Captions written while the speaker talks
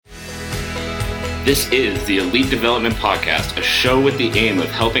This is the Elite Development Podcast, a show with the aim of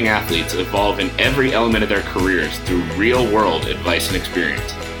helping athletes evolve in every element of their careers through real-world advice and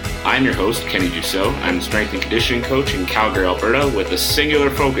experience. I'm your host, Kenny Dussault. I'm a strength and conditioning coach in Calgary, Alberta, with a singular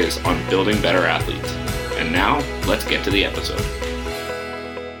focus on building better athletes. And now, let's get to the episode.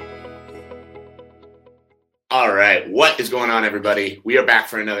 All right, what is going on, everybody? We are back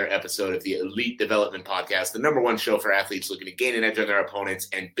for another episode of the Elite Development Podcast, the number one show for athletes looking to gain an edge on their opponents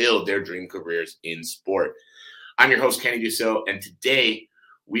and build their dream careers in sport. I'm your host, Kenny Dussault, and today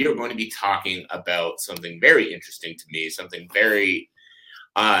we are going to be talking about something very interesting to me, something very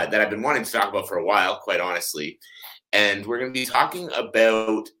that I've been wanting to talk about for a while, quite honestly. And we're going to be talking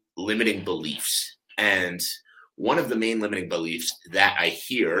about limiting beliefs. And one of the main limiting beliefs that I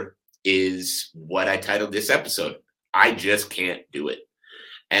hear is what I titled this episode. I just can't do it.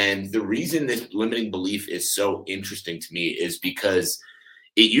 And the reason this limiting belief is so interesting to me is because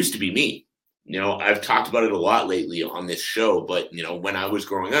it used to be me. You know, I've talked about it a lot lately on this show, but, you know, when I was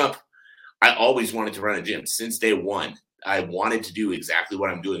growing up, I always wanted to run a gym. Since day one, I wanted to do exactly what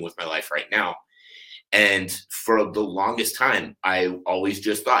I'm doing with my life right now. And for the longest time, I always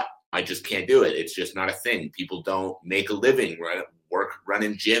just thought, I just can't do it. It's just not a thing. People don't make a living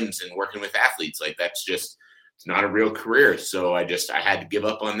running gyms and working with athletes. Like, that's just, it's not a real career. So I had to give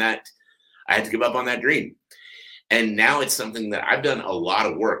up on that. I had to give up on that dream. And now it's something that I've done a lot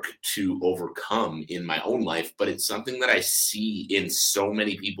of work to overcome in my own life, but it's something that I see in so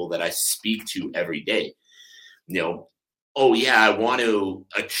many people that I speak to every day. You know, oh yeah, I want to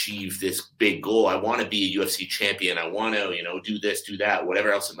achieve this big goal. I want to be a UFC champion. I want to, you know, do this, do that,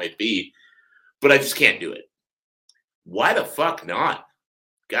 whatever else it might be, but I just can't do it. Why the fuck not?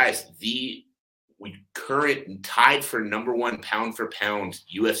 Guys, we current tied for number one pound for pound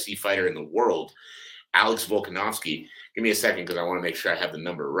UFC fighter in the world, Alex Volkanovski. Give me a second because I want to make sure I have the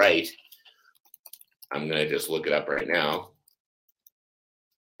number right. I'm going to just look it up right now.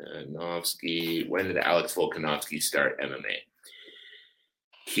 When did Alex Volkanovski start MMA?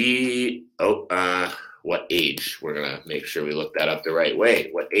 What age? We're going to make sure we look that up the right way.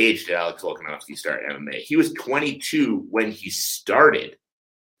 What age did Alex Volkanovski start MMA? He was 22 when he started.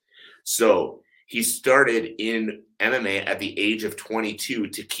 So he started in MMA at the age of 22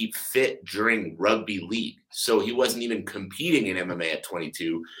 to keep fit during rugby league. So he wasn't even competing in MMA at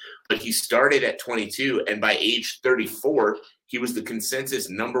 22, but he started at 22. And by age 34, he was the consensus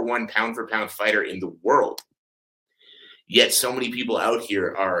number one pound for pound fighter in the world. Yet so many people out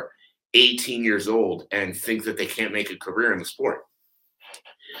here are 18 years old and think that they can't make a career in the sport.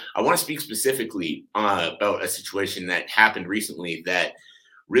 I want to speak specifically about a situation that happened recently that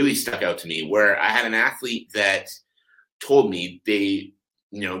really stuck out to me, where I had an athlete that told me they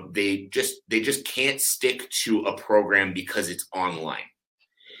just can't stick to a program because it's online.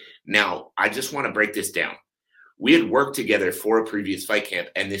 Now, I just want to break this down. We had worked together for a previous fight camp,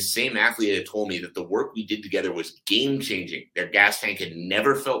 and this same athlete had told me that the work we did together was game-changing. Their gas tank had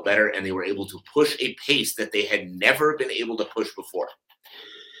never felt better, and they were able to push a pace that they had never been able to push before.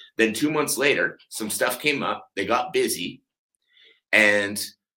 Then 2 months later, some stuff came up. They got busy, and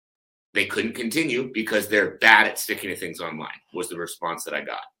they couldn't continue because they're bad at sticking to things online, was the response that I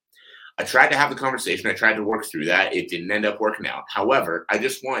got. I tried to have the conversation. I tried to work through that. It didn't end up working out. However, I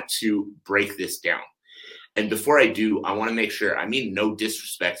just want to break this down. And before I do, I want to make sure, I mean no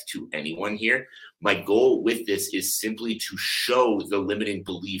disrespect to anyone here. My goal with this is simply to show the limiting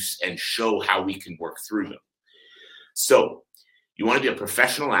beliefs and show how we can work through them. So you want to be a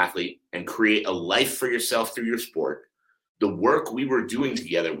professional athlete and create a life for yourself through your sport. The work we were doing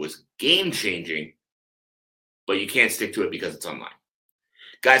together was game-changing, but you can't stick to it because it's online.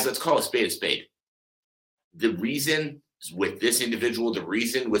 Guys, let's call a spade a spade. The reason with this individual, the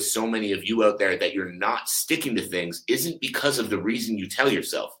reason with so many of you out there that you're not sticking to things isn't because of the reason you tell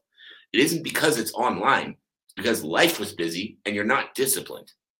yourself. It isn't because it's online. It's because life was busy and you're not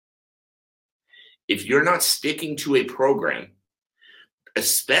disciplined. If you're not sticking to a program,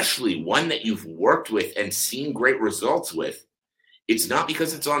 especially one that you've worked with and seen great results with, it's not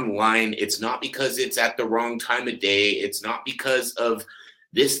because it's online. It's not because it's at the wrong time of day. It's not because of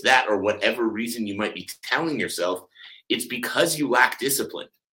this, that, or whatever reason you might be telling yourself. It's because you lack discipline.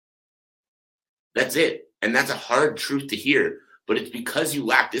 That's it. And that's a hard truth to hear, but it's because you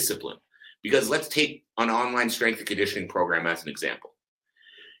lack discipline. Because let's take an online strength and conditioning program as an example.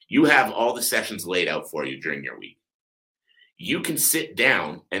 You have all the sessions laid out for you during your week. You can sit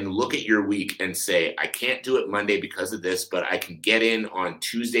down and look at your week and say, I can't do it Monday because of this, but I can get in on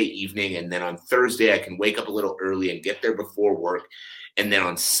Tuesday evening. And then on Thursday, I can wake up a little early and get there before work. And then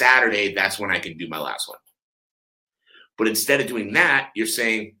on Saturday, that's when I can do my last one. But instead of doing that, you're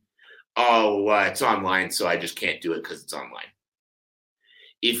saying, oh, it's online, so I just can't do it because it's online.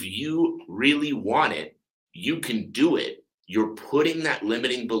 If you really want it, you can do it. You're putting that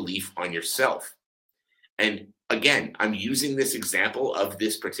limiting belief on yourself. And again, I'm using this example of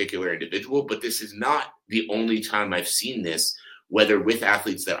this particular individual, but this is not the only time I've seen this, whether with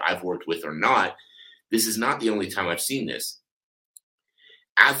athletes that I've worked with or not. This is not the only time I've seen this.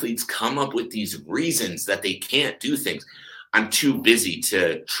 Athletes come up with these reasons that they can't do things. I'm too busy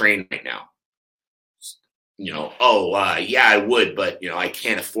to train right now. Yeah, I would, but, I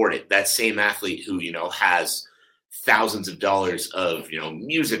can't afford it. That same athlete who, has thousands of dollars of,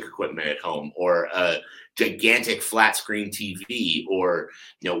 music equipment at home, or a gigantic flat screen TV, or,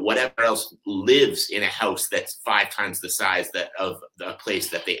 whatever else, lives in a house that's 5 times the size of the place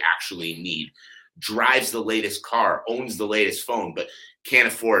that they actually need, drives the latest car, owns the latest phone, but can't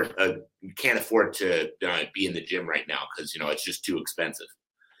afford to be in the gym right now because, it's just too expensive.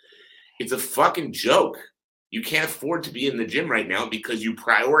 It's a fucking joke. You can't afford to be in the gym right now because you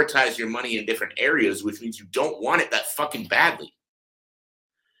prioritize your money in different areas, which means you don't want it that fucking badly.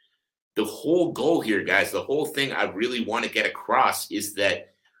 The whole goal here, guys, the whole thing I really want to get across is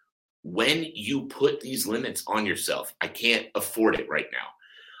that when you put these limits on yourself, I can't afford it right now.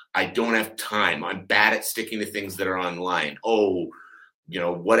 I don't have time. I'm bad at sticking to things that are online.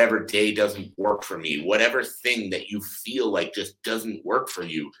 Whatever day doesn't work for me, whatever thing that you feel like just doesn't work for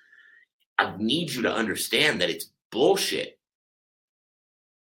you, I need you to understand that it's bullshit.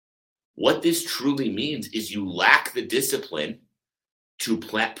 What this truly means is you lack the discipline to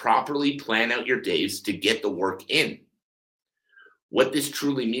properly plan out your days to get the work in. What this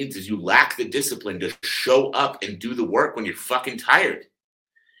truly means is you lack the discipline to show up and do the work when you're fucking tired.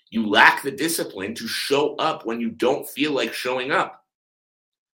 You lack the discipline to show up when you don't feel like showing up.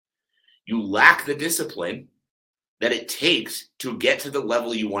 You lack the discipline that it takes to get to the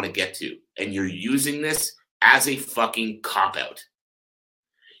level you want to get to. And you're using this as a fucking cop-out.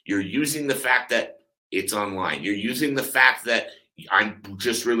 You're using the fact that it's online. You're using the fact that I'm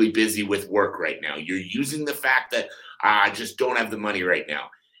just really busy with work right now. You're using the fact that I just don't have the money right now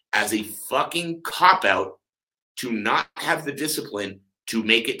as a fucking cop-out to not have the discipline to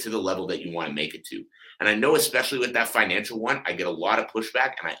make it to the level that you want to make it to. And I know, especially with that financial one, I get a lot of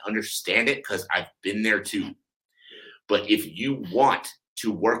pushback, and I understand it because I've been there too. But if you want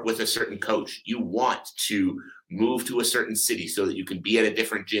to work with a certain coach, you want to move to a certain city so that you can be at a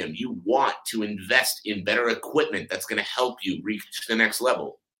different gym, you want to invest in better equipment that's going to help you reach the next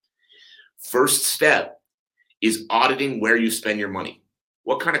level, first step is auditing where you spend your money.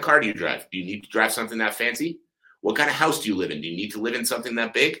 What kind of car do you drive? Do you need to drive something that fancy? What kind of house do you live in? Do you need to live in something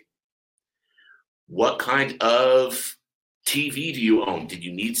that big? What kind of TV do you own? Did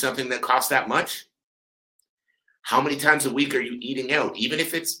you need something that costs that much? How many times a week are you eating out? Even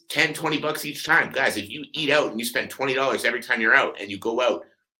if it's 10, 20 bucks each time. Guys, if you eat out and you spend $20 every time you're out and you go out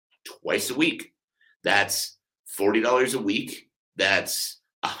twice a week, that's $40 a week. That's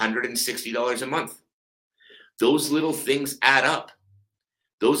 $160 a month. Those little things add up.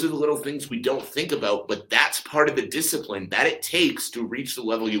 Those are the little things we don't think about, but that's part of the discipline that it takes to reach the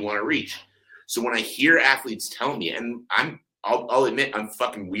level you want to reach. So when I hear athletes tell me, and I'll admit I'm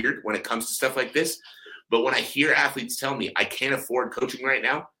fucking weird when it comes to stuff like this, but when I hear athletes tell me I can't afford coaching right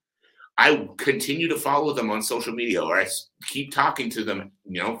now, I continue to follow them on social media, or I keep talking to them,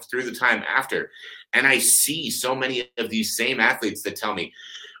 through the time after. And I see so many of these same athletes that tell me,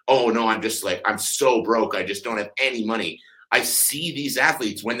 oh no, I'm so broke. I just don't have any money. I see these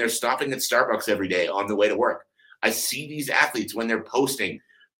athletes when they're stopping at Starbucks every day on the way to work. I see these athletes when they're posting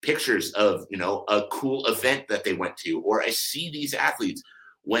pictures of, a cool event that they went to, or I see these athletes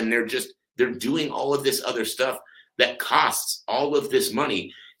when they're doing all of this other stuff that costs all of this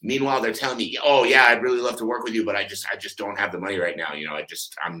money. Meanwhile, they're telling me, oh yeah, I'd really love to work with you, but I just don't have the money right now.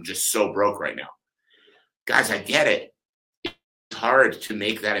 I'm just so broke right now. Guys, I get it. It's hard to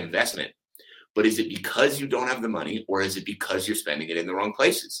make that investment, but is it because you don't have the money, or is it because you're spending it in the wrong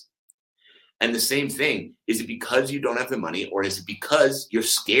places? And the same thing, is it because you don't have the money, or is it because you're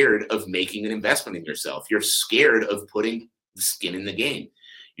scared of making an investment in yourself? You're scared of putting the skin in the game.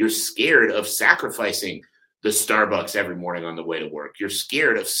 You're scared of sacrificing the Starbucks every morning on the way to work. You're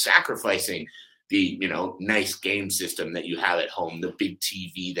scared of sacrificing the, nice game system that you have at home, the big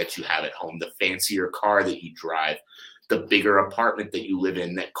TV that you have at home, the fancier car that you drive, the bigger apartment that you live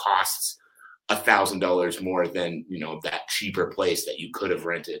in that costs $1,000 more than, that cheaper place that you could have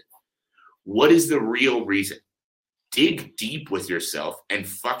rented. What is the real reason? Dig deep with yourself and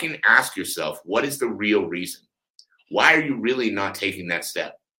fucking ask yourself, what is the real reason? Why are you really not taking that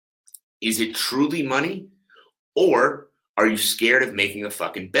step? Is it truly money? Or are you scared of making a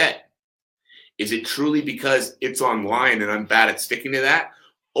fucking bet? Is it truly because it's online and I'm bad at sticking to that?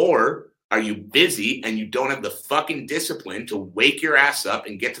 Or are you busy and you don't have the fucking discipline to wake your ass up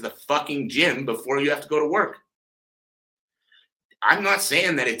and get to the fucking gym before you have to go to work? I'm not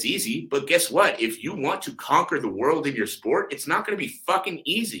saying that it's easy, but guess what? If you want to conquer the world in your sport, it's not going to be fucking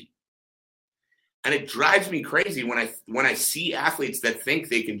easy. And it drives me crazy when I see athletes that think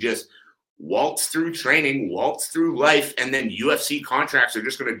they can just waltz through training, waltz through life, and then UFC contracts are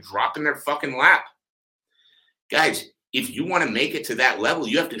just going to drop in their fucking lap. Guys, if you want to make it to that level,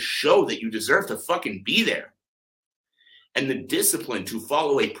 you have to show that you deserve to fucking be there. And the discipline to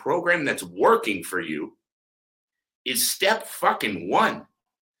follow a program that's working for you is step fucking one.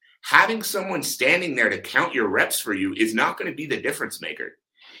 Having someone standing there to count your reps for you is not going to be the difference maker.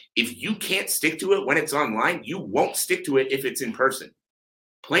 If you can't stick to it when it's online, you won't stick to it if it's in person.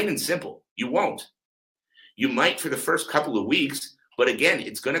 Plain and simple, you won't. You might for the first couple of weeks, but again,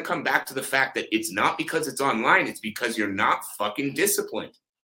 it's going to come back to the fact that it's not because it's online, it's because you're not fucking disciplined.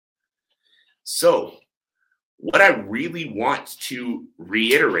 So, what I really want to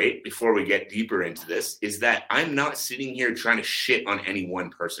reiterate before we get deeper into this is that I'm not sitting here trying to shit on any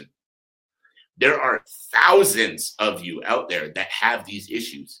one person. There are thousands of you out there that have these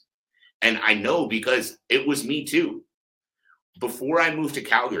issues. And I know because it was me too. Before I moved to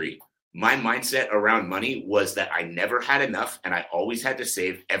Calgary, my mindset around money was that I never had enough and I always had to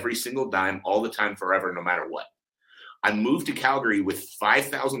save every single dime all the time forever, no matter what. I moved to Calgary with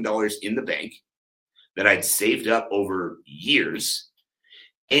 $5,000 in the bank that I'd saved up over years.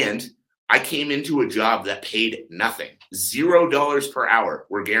 And I came into a job that paid nothing. $0 per hour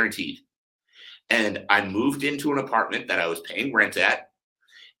were guaranteed. And I moved into an apartment that I was paying rent at.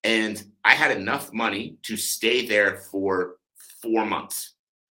 And I had enough money to stay there for 4 months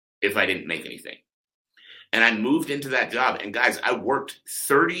if I didn't make anything. And I moved into that job. And guys, I worked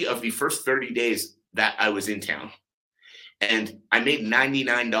 30 of the first 30 days that I was in town. And I made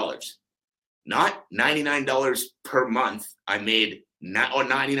 $99. Not $99 per month. I made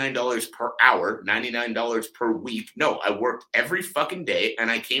 $99 per hour, $99 per week. No, I worked every fucking day.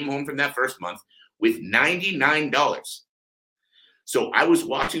 And I came home from that first month with $99. So I was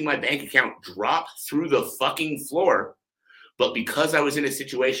watching my bank account drop through the fucking floor. But because I was in a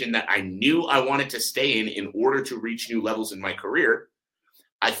situation that I knew I wanted to stay in order to reach new levels in my career,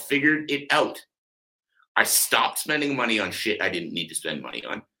 I figured it out. I stopped spending money on shit I didn't need to spend money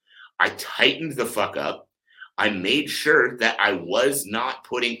on. I tightened the fuck up. I made sure that I was not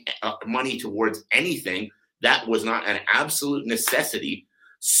putting money towards anything that was not an absolute necessity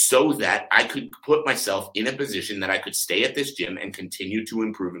so that I could put myself in a position that I could stay at this gym and continue to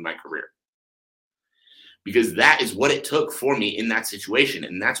improve in my career. Because that is what it took for me in that situation.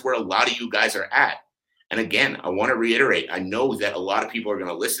 And that's where a lot of you guys are at. And again, I want to reiterate, I know that a lot of people are going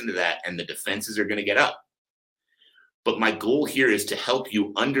to listen to that and the defenses are going to get up. But my goal here is to help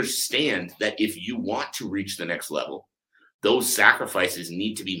you understand that if you want to reach the next level, those sacrifices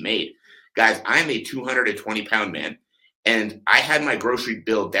need to be made. Guys, I'm a 220-pound man, and I had my grocery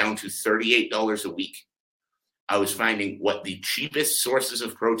bill down to $38 a week. I was finding what the cheapest sources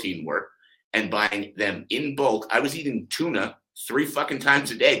of protein were and buying them in bulk. I was eating tuna 3 fucking times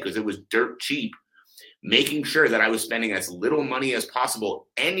a day because it was dirt cheap, making sure that I was spending as little money as possible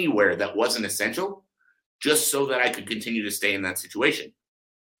anywhere that wasn't essential, just so that I could continue to stay in that situation.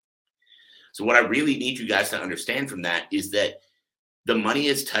 So what I really need you guys to understand from that is that the money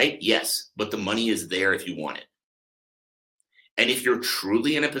is tight, yes, but the money is there if you want it. And if you're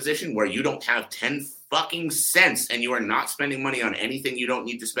truly in a position where you don't have 10 fucking cents and you are not spending money on anything you don't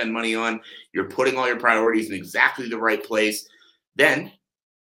need to spend money on, you're putting all your priorities in exactly the right place, then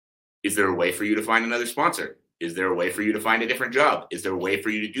is there a way for you to find another sponsor? Is there a way for you to find a different job? Is there a way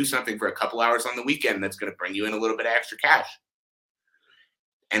for you to do something for a couple hours on the weekend that's going to bring you in a little bit of extra cash?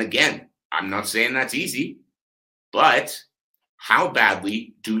 And again, I'm not saying that's easy, but how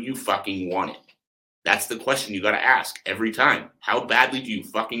badly do you fucking want it? That's the question you got to ask every time. How badly do you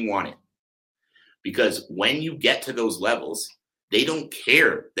fucking want it? Because when you get to those levels, they don't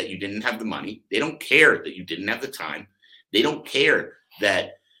care that you didn't have the money. They don't care that you didn't have the time. They don't care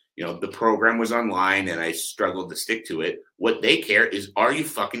that the program was online and I struggled to stick to it. What they care is, are you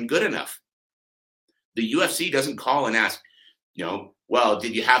fucking good enough? The UFC doesn't call and ask, well,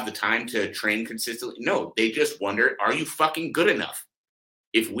 did you have the time to train consistently? No, they just wonder, are you fucking good enough?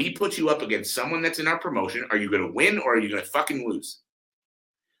 If we put you up against someone that's in our promotion, are you going to win or are you going to fucking lose?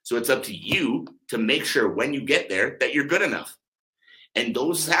 So it's up to you to make sure when you get there that you're good enough. And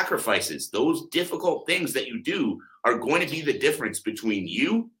those sacrifices, those difficult things that you do are going to be the difference between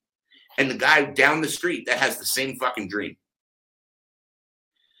you and the guy down the street that has the same fucking dream.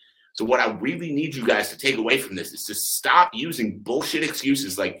 So what I really need you guys to take away from this is to stop using bullshit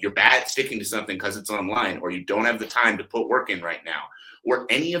excuses like you're bad at sticking to something because it's online, or you don't have the time to put work in right now, or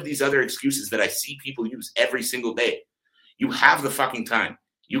any of these other excuses that I see people use every single day. You have the fucking time.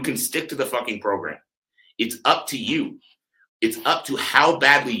 You can stick to the fucking program. It's up to you. It's up to how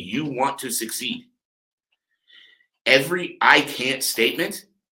badly you want to succeed. Every I can't statement,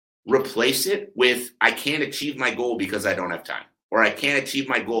 replace it with I can't achieve my goal because I don't have time. Or I can't achieve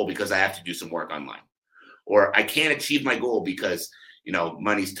my goal because I have to do some work online. Or I can't achieve my goal because,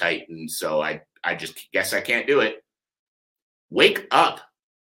 money's tight and so I just guess I can't do it. Wake up.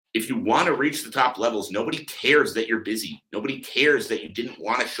 If you want to reach the top levels, nobody cares that you're busy. Nobody cares that you didn't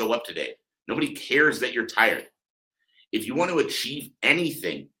want to show up today. Nobody cares that you're tired. If you want to achieve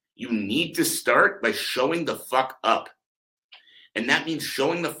anything, you need to start by showing the fuck up. And that means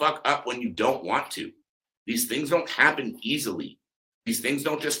showing the fuck up when you don't want to. These things don't happen easily. These things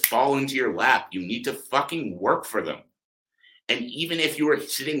don't just fall into your lap. You need to fucking work for them. And even if you are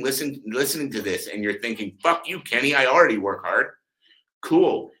sitting listening to this and you're thinking, fuck you, Kenny, I already work hard.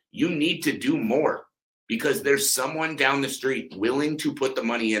 Cool. You need to do more because there's someone down the street willing to put the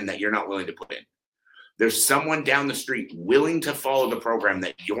money in that you're not willing to put in. There's someone down the street willing to follow the program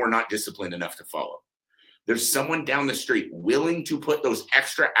that you're not disciplined enough to follow. There's someone down the street willing to put those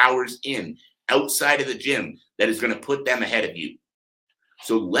extra hours in outside of the gym that is going to put them ahead of you.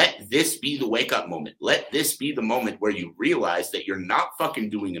 So let this be the wake up moment. Let this be the moment where you realize that you're not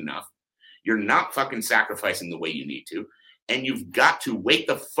fucking doing enough. You're not fucking sacrificing the way you need to. And you've got to wake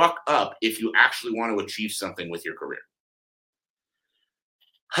the fuck up if you actually want to achieve something with your career.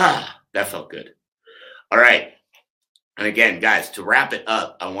 That felt good. All right. And again, guys, to wrap it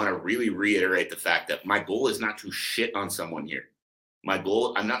up, I want to really reiterate the fact that my goal is not to shit on someone here. My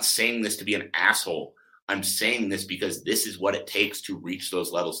goal, I'm not saying this to be an asshole. I'm saying this because this is what it takes to reach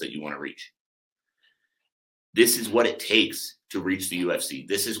those levels that you want to reach. This is what it takes to reach the UFC.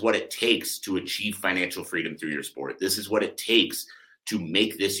 This is what it takes to achieve financial freedom through your sport. This is what it takes to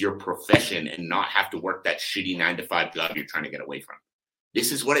make this your profession and not have to work that shitty 9-to-5 job you're trying to get away from.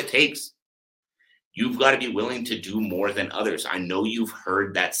 This is what it takes. You've got to be willing to do more than others. I know you've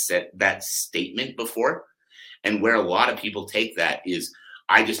heard that statement before, and where a lot of people take that is,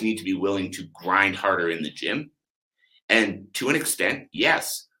 I just need to be willing to grind harder in the gym. And to an extent,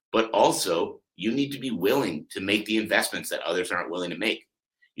 yes, but also you need to be willing to make the investments that others aren't willing to make.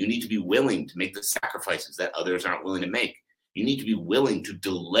 You need to be willing to make the sacrifices that others aren't willing to make. You need to be willing to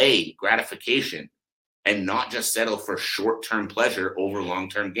delay gratification and not just settle for short-term pleasure over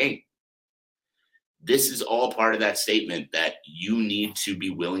long-term gain. This is all part of that statement that you need to be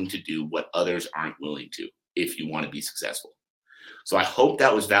willing to do what others aren't willing to if you want to be successful. So I hope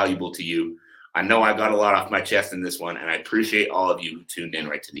that was valuable to you. I know I got a lot off my chest in this one, and I appreciate all of you who tuned in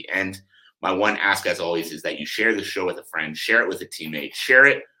right to the end. My one ask, as always, is that you share the show with a friend, share it with a teammate, share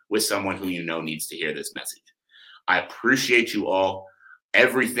it with someone who you know needs to hear this message. I appreciate you all.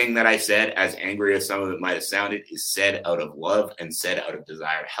 Everything that I said, as angry as some of it might have sounded, is said out of love and said out of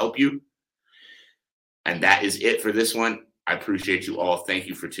desire to help you. And that is it for this one. I appreciate you all. Thank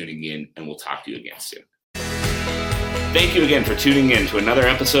you for tuning in, and we'll talk to you again soon. Thank you again for tuning in to another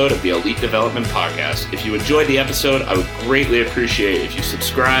episode of the Elite Development Podcast. If you enjoyed the episode, I would greatly appreciate if you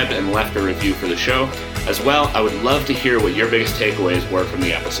subscribed and left a review for the show. As well, I would love to hear what your biggest takeaways were from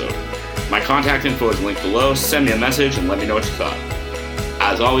the episode. My contact info is linked below. Send me a message and let me know what you thought.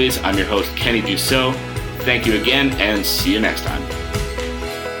 As always, I'm your host, Kenny Dussault. Thank you again, and see you next time.